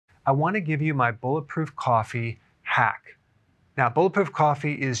I want to give you my Bulletproof coffee hack. Now, Bulletproof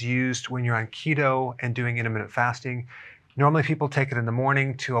coffee is used when you're on keto and doing intermittent fasting. Normally people take it in the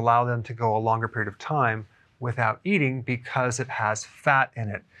morning to allow them to go a longer period of time without eating because it has fat in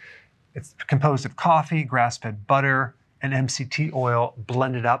it. It's composed of coffee, grass-fed butter, and MCT oil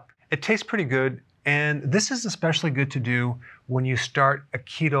blended up. It tastes pretty good, and this is especially good to do when you start a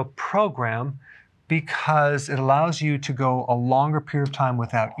keto program because it allows you to go a longer period of time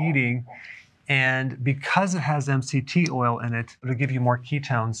without eating, and because it has MCT oil in it, it'll give you more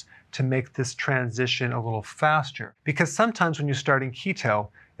ketones to make this transition a little faster. Because sometimes when you're starting keto,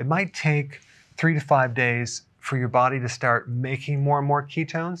 it might take 3 to 5 days for your body to start making more and more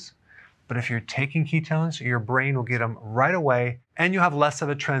ketones. But if you're taking ketones, your brain will get them right away, and you'll have less of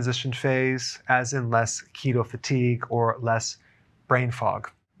a transition phase, as in less keto fatigue or less brain fog.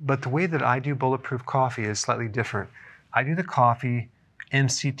 But the way that I do Bulletproof coffee is slightly different. I do the coffee,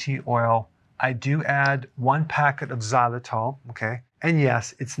 MCT oil. I do add 1 packet of xylitol, okay? And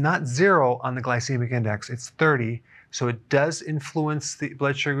yes, it's not 0 on the glycemic index, it's 30. So it does influence the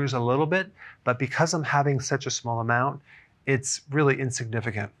blood sugars a little bit, but because I'm having such a small amount, it's really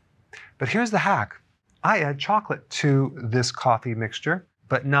insignificant. But here's the hack. I add chocolate to this coffee mixture,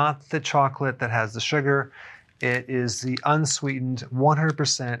 but not the chocolate that has the sugar. It is the unsweetened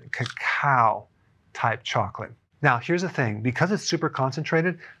 100% cacao type chocolate. Now, here's the thing. Because it's super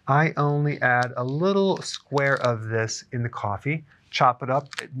concentrated, I only add a little square of this in the coffee, chop it up,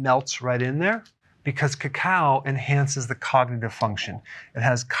 it melts right in there, because cacao enhances the cognitive function. It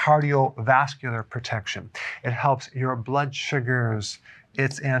has cardiovascular protection. It helps your blood sugars.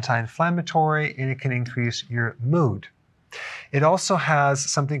 It's anti-inflammatory, and it can increase your mood. It also has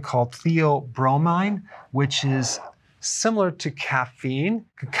something called theobromine, which is similar to caffeine.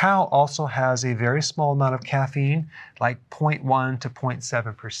 Cacao also has a very small amount of caffeine, like 0.1 to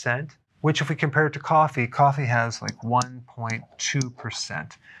 0.7%, which if we compare it to coffee, coffee has like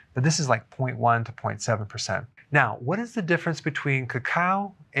 1.2%, but this is like 0.1 to 0.7%. Now, what is the difference between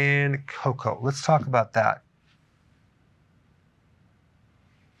cacao and cocoa? Let's talk about that.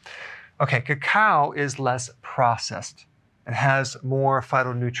 Okay, cacao is less processed. It has more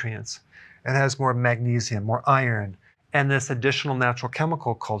phytonutrients. It has more magnesium, more iron, and this additional natural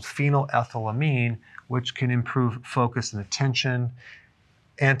chemical called phenylethylamine, which can improve focus and attention,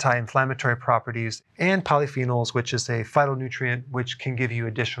 anti-inflammatory properties, and polyphenols, which is a phytonutrient which can give you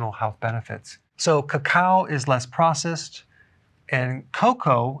additional health benefits. So cacao is less processed, and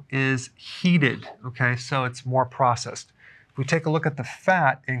cocoa is heated, okay? So it's more processed. If we take a look at the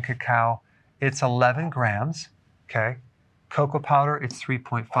fat in cacao, it's 11 grams, okay? Cocoa powder, it's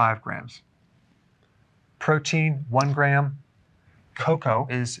 3.5 grams. Protein, 1 gram. Cocoa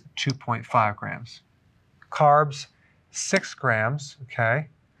is 2.5 grams. Carbs, 6 grams, okay?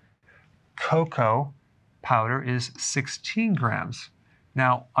 Cocoa powder is 16 grams.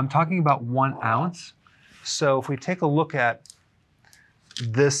 Now, I'm talking about 1 ounce. So if we take a look at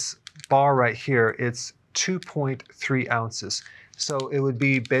this bar right here, it's 2.3 ounces. So it would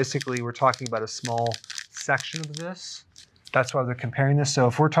be basically, we're talking about a small section of this. That's why they're comparing this. So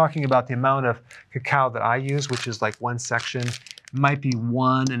if we're talking about the amount of cacao that I use, which is like 1 section, it might be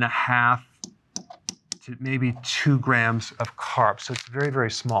 1.5 to maybe 2 grams of carbs. So it's very,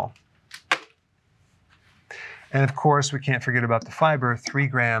 very small. And of course, we can't forget about the fiber, 3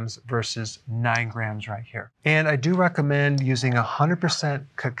 grams versus 9 grams right here. And I do recommend using 100%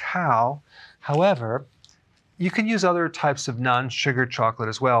 cacao. However, you can use other types of non-sugar chocolate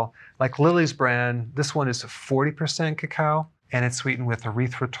as well. Like Lily's brand, this one is 40% cacao, and it's sweetened with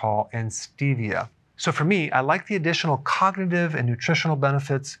erythritol and stevia. So for me, I like the additional cognitive and nutritional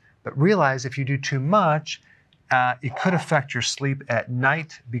benefits, but realize if you do too much, it could affect your sleep at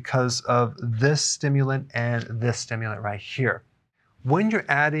night because of this stimulant and this stimulant right here. When you're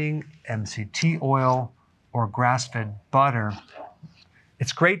adding MCT oil or grass-fed butter,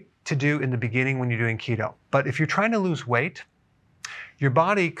 it's great to do in the beginning when you're doing keto. But if you're trying to lose weight, your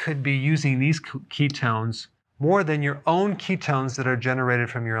body could be using these ketones more than your own ketones that are generated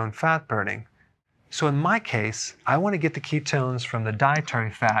from your own fat burning. So in my case, I want to get the ketones from the dietary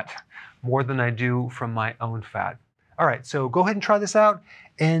fat more than I do from my own fat. All right, so go ahead and try this out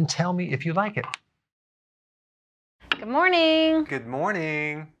and tell me if you like it. Good morning. Good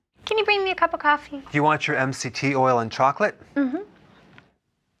morning. Can you bring me a cup of coffee? Do you want your MCT oil and chocolate? Mm-hmm.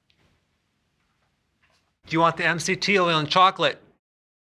 Do you want the MCT oil and chocolate?